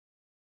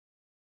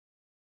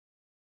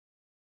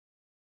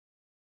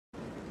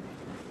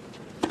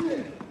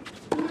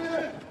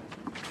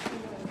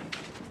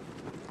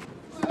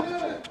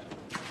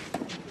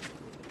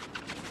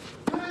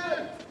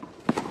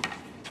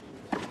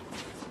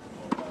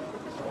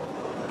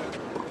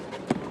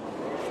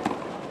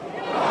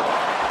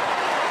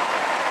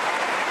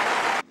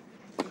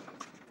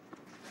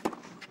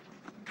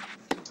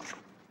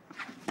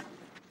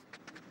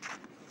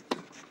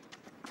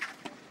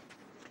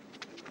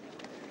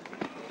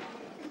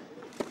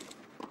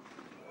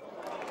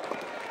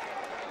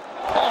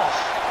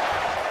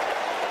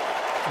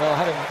Well,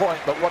 having a point,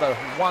 but what a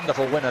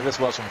wonderful winner this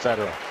was from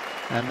Federer.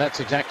 And that's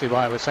exactly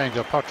why I was saying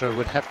Del Potro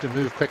would have to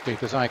move quickly,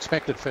 because I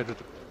expected Federer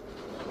to...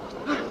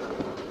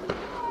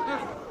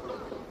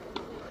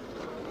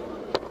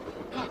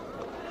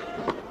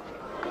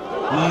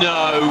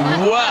 No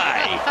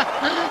way!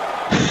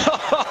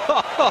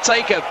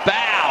 Take a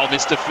bow,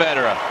 Mr.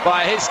 Federer.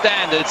 By his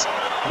standards,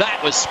 that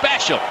was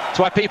special. That's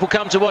why people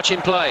come to watch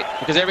him play,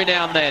 because every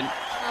now and then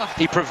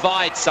he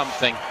provides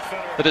something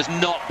that has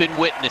not been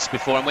witnessed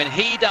before, and when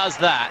he does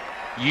that,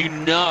 you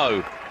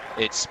know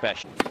it's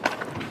special.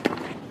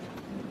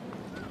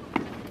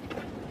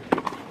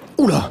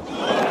 Oula!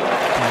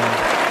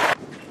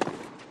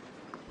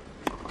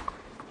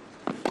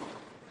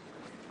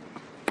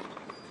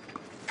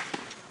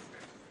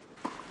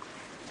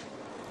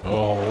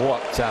 Oh,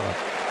 what talent.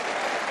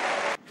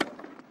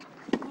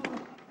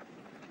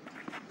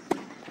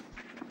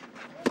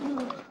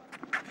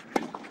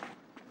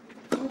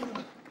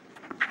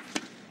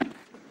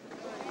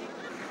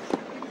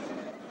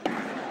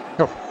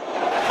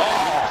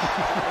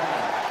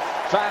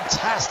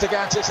 Fantastic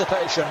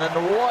anticipation,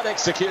 and what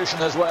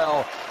execution as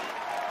well.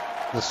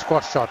 The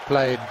squash shot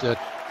played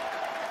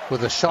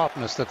with the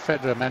sharpness that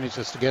Federer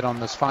manages to get on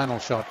this final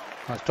shot.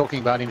 I was talking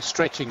about him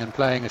stretching and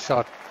playing a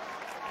shot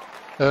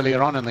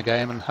earlier on in the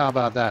game, and how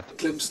about that? A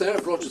glimpse there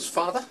of Roger's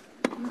father.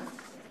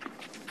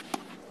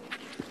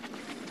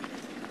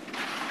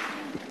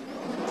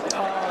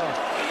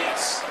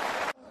 Yes.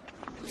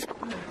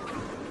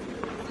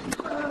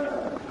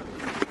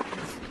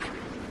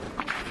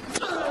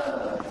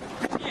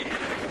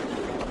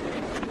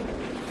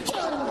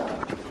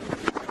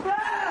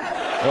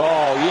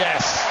 Oh,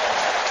 yes.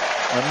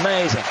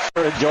 Amazing.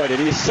 I enjoyed it.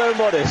 He's so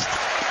modest,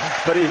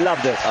 but he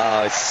loved it.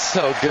 Oh, it's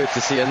so good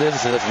to see. And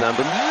this is an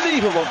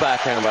unbelievable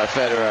backhand by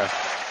Federer.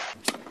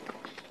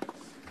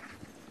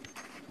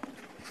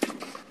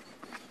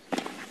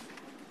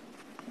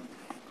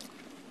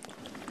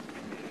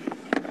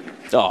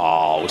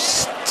 Oh,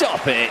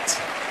 stop it!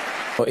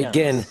 Oh,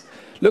 again,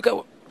 look at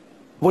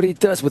what he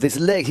does with his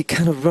leg. He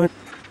kind of runs.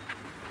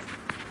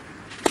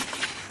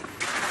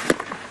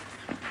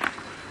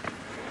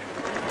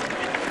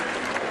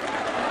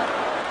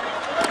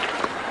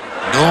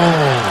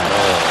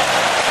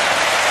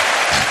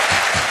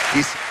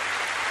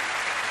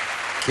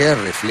 Qué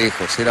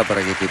reflejos, era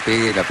para que te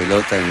pegue la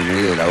pelota en el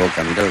medio de la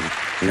boca. Mirá,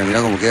 mirá,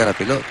 mirá cómo queda la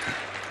pelota.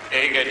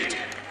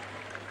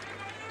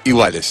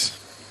 Iguales.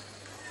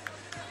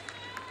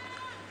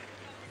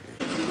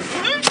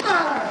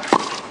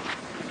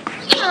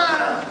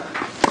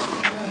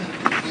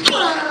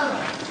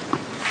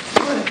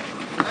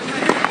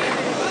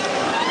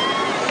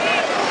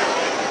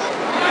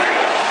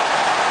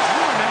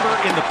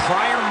 In the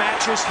prior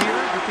matches here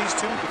with these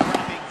two, the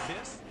crowd being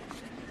this.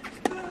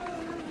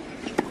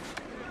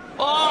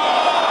 Oh!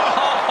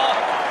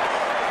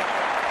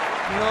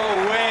 No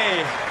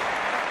way!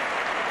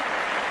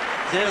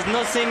 There's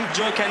nothing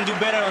Joe can do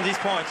better on this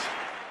point.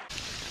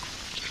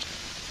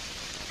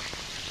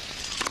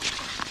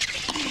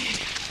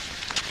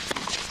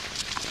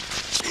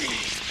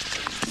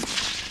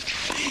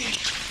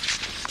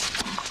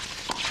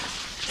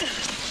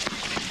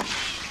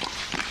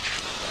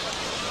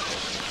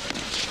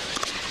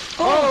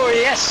 Oh,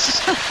 yes!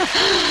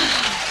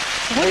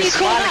 What do you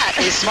call that?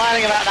 He's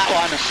smiling about that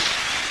one.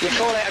 You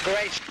call it a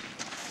great...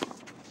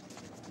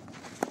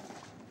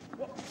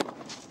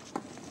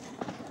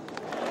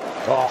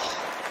 Oh,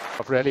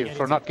 really,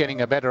 for not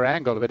getting a better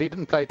angle, but he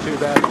didn't play too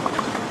bad.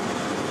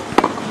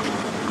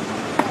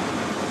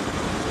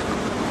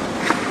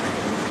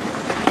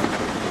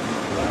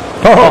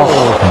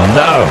 Oh,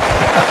 no!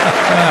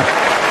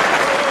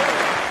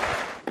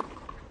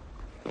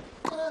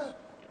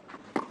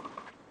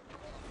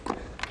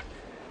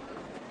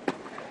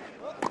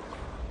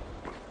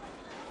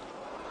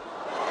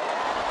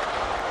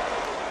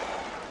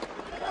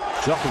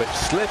 Djokovic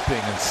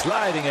slipping and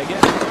sliding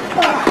again.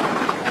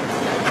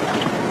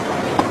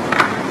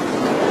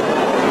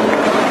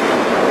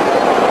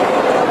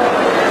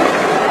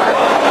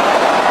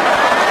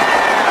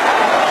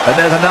 And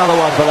there's another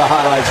one for the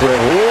highlights reel.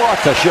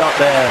 What a shot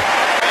there.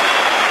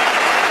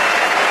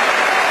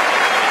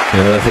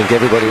 I think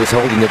everybody was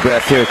holding their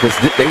breath here because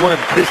they wanted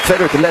this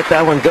Federer to let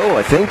that one go,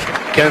 I think.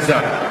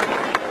 Cansa.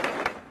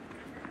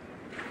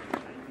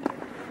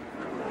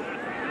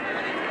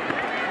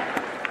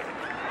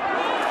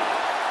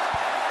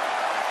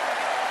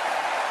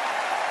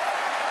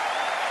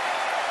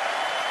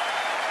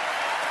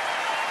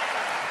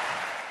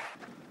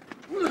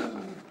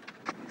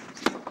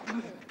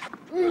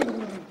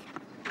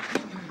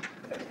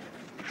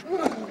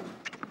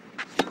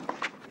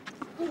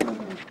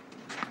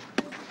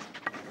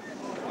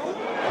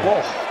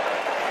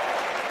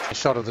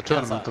 Shot of the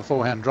tournament, the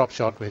forehand drop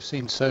shot. We've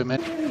seen so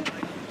many.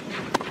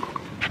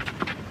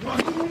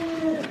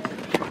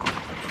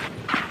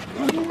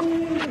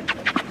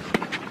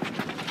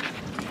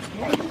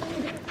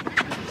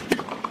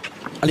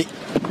 Allez.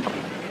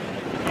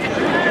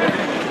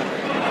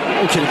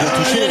 Oh, quel bon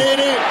touché.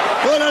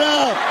 Oh là là.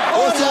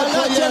 Oh, c'est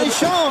incroyable. Quel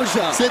échange.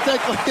 C'est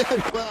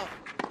incroyable.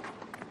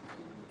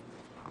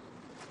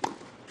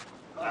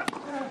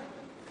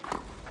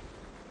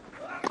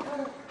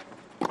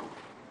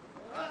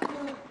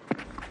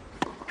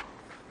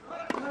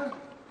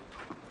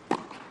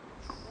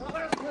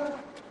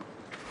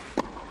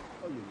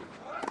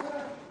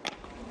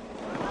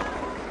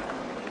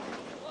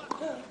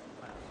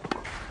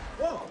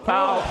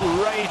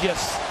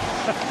 Outrageous.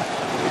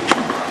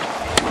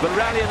 The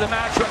rally of the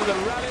match, one of the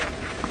rally.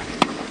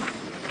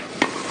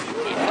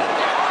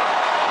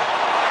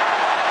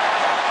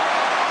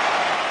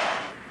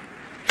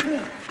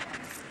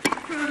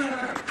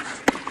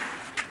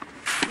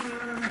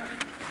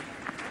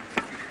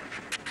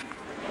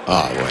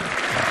 Ah, bueno.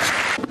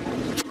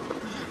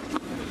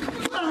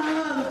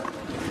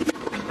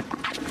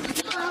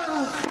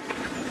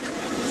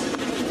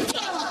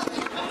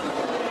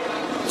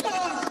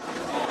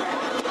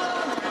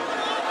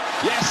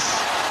 Yes.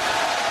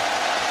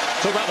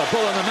 Talk about the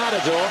bull and the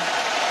matador.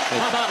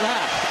 How about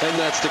that? And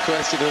that's the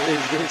question.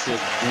 Is this a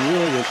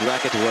brilliant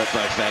racket work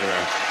by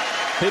Federer?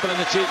 People in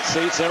the cheap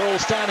seats are all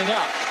standing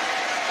up.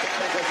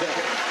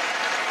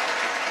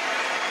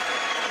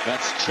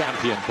 That's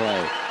champion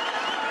play.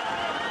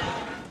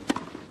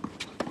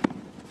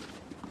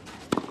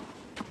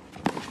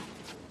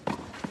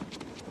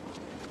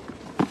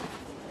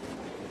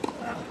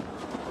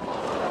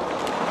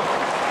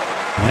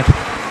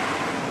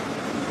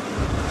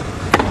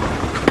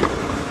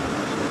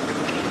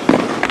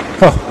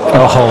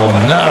 Oh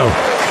no!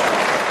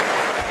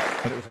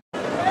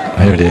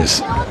 There it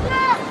is.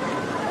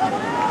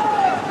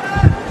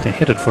 They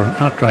hit it for an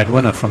outright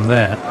winner from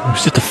there. It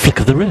was just a flick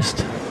of the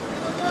wrist.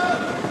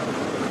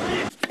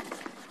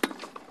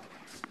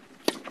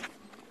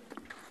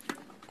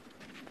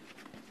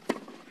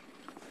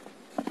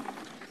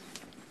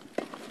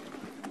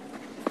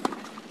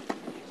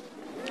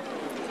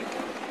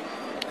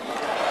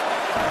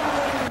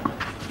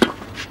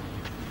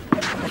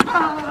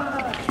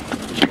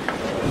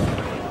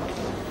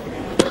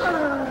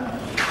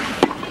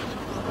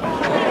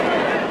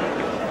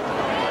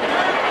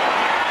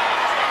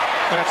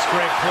 That's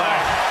great play.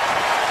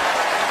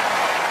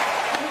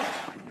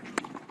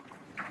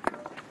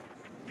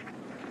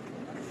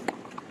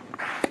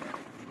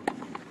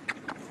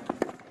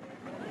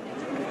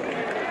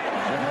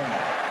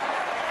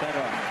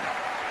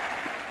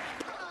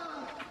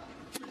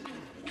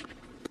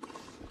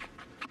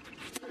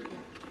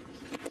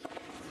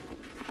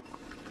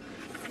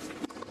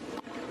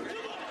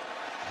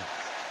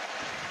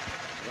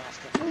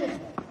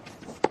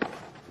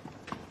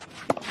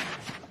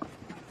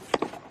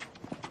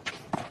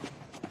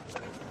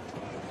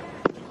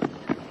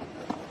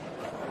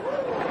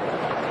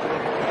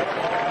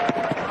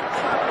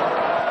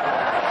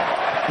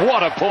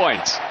 What a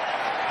point!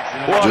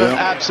 What an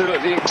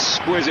absolutely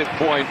exquisite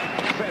point.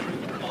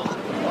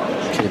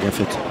 Quelle bien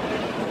faite.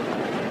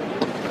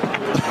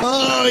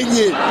 Oh, il y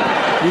est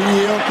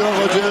encore,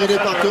 Roger, il est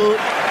partout.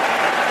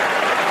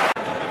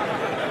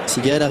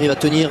 Si Gael arrive à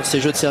tenir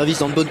ses jeux de service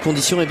dans de bonnes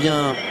conditions, eh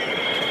bien,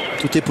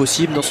 tout est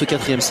possible dans ce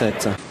quatrième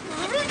set.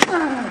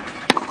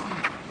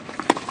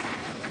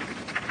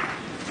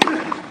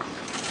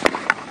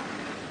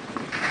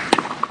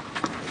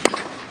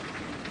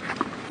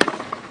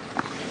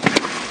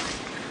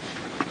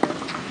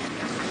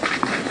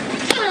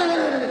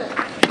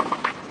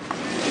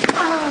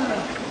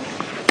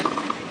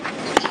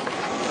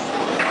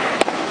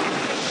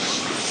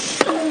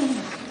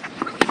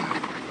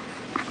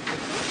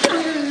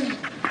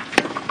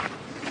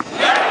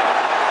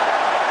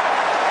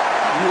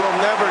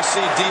 See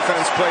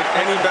defense played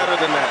any better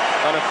than that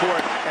on a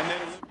court, and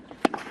then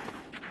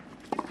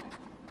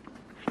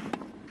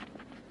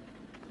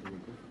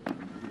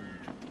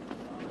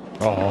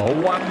Oh,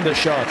 wonder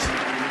shot.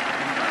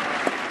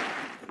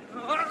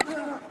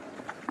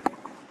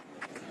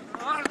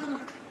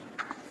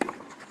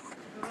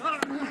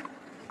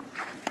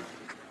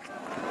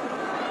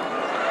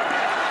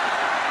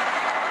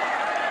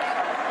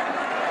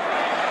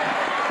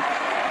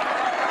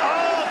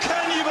 oh,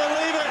 can you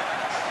believe it?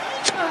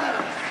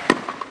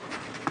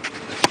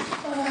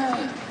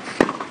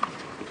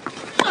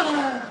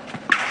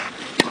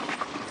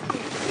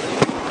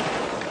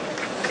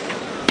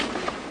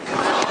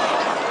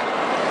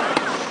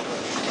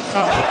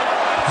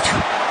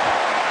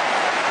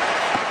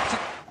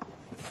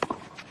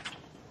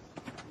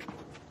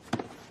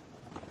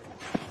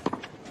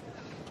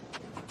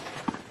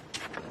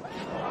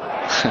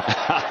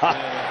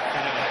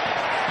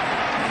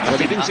 Well,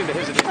 he didn't seem to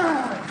hesitate.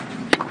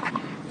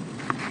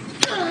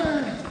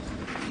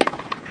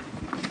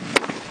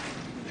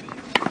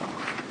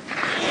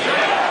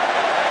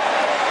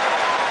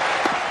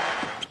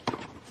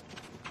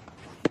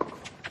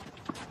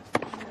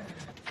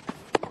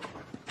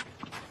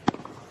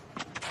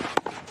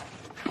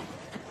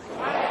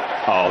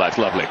 Oh, that's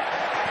lovely.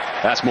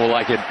 That's more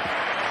like it.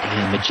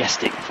 Yeah,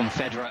 majestic from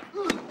Federer.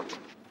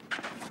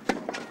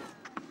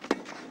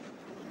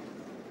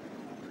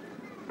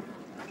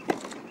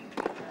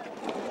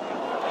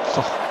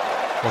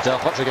 Well, Del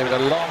Potro gave it a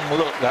long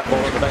look, that ball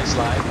at the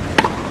baseline.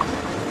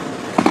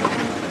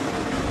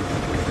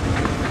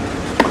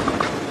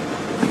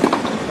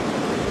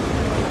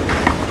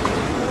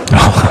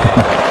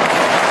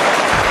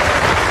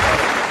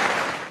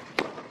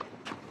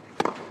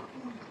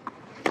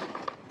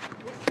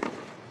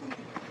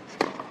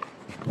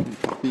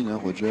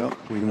 Roger,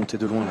 où il est monté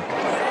de loin.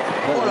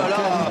 Oh là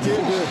là,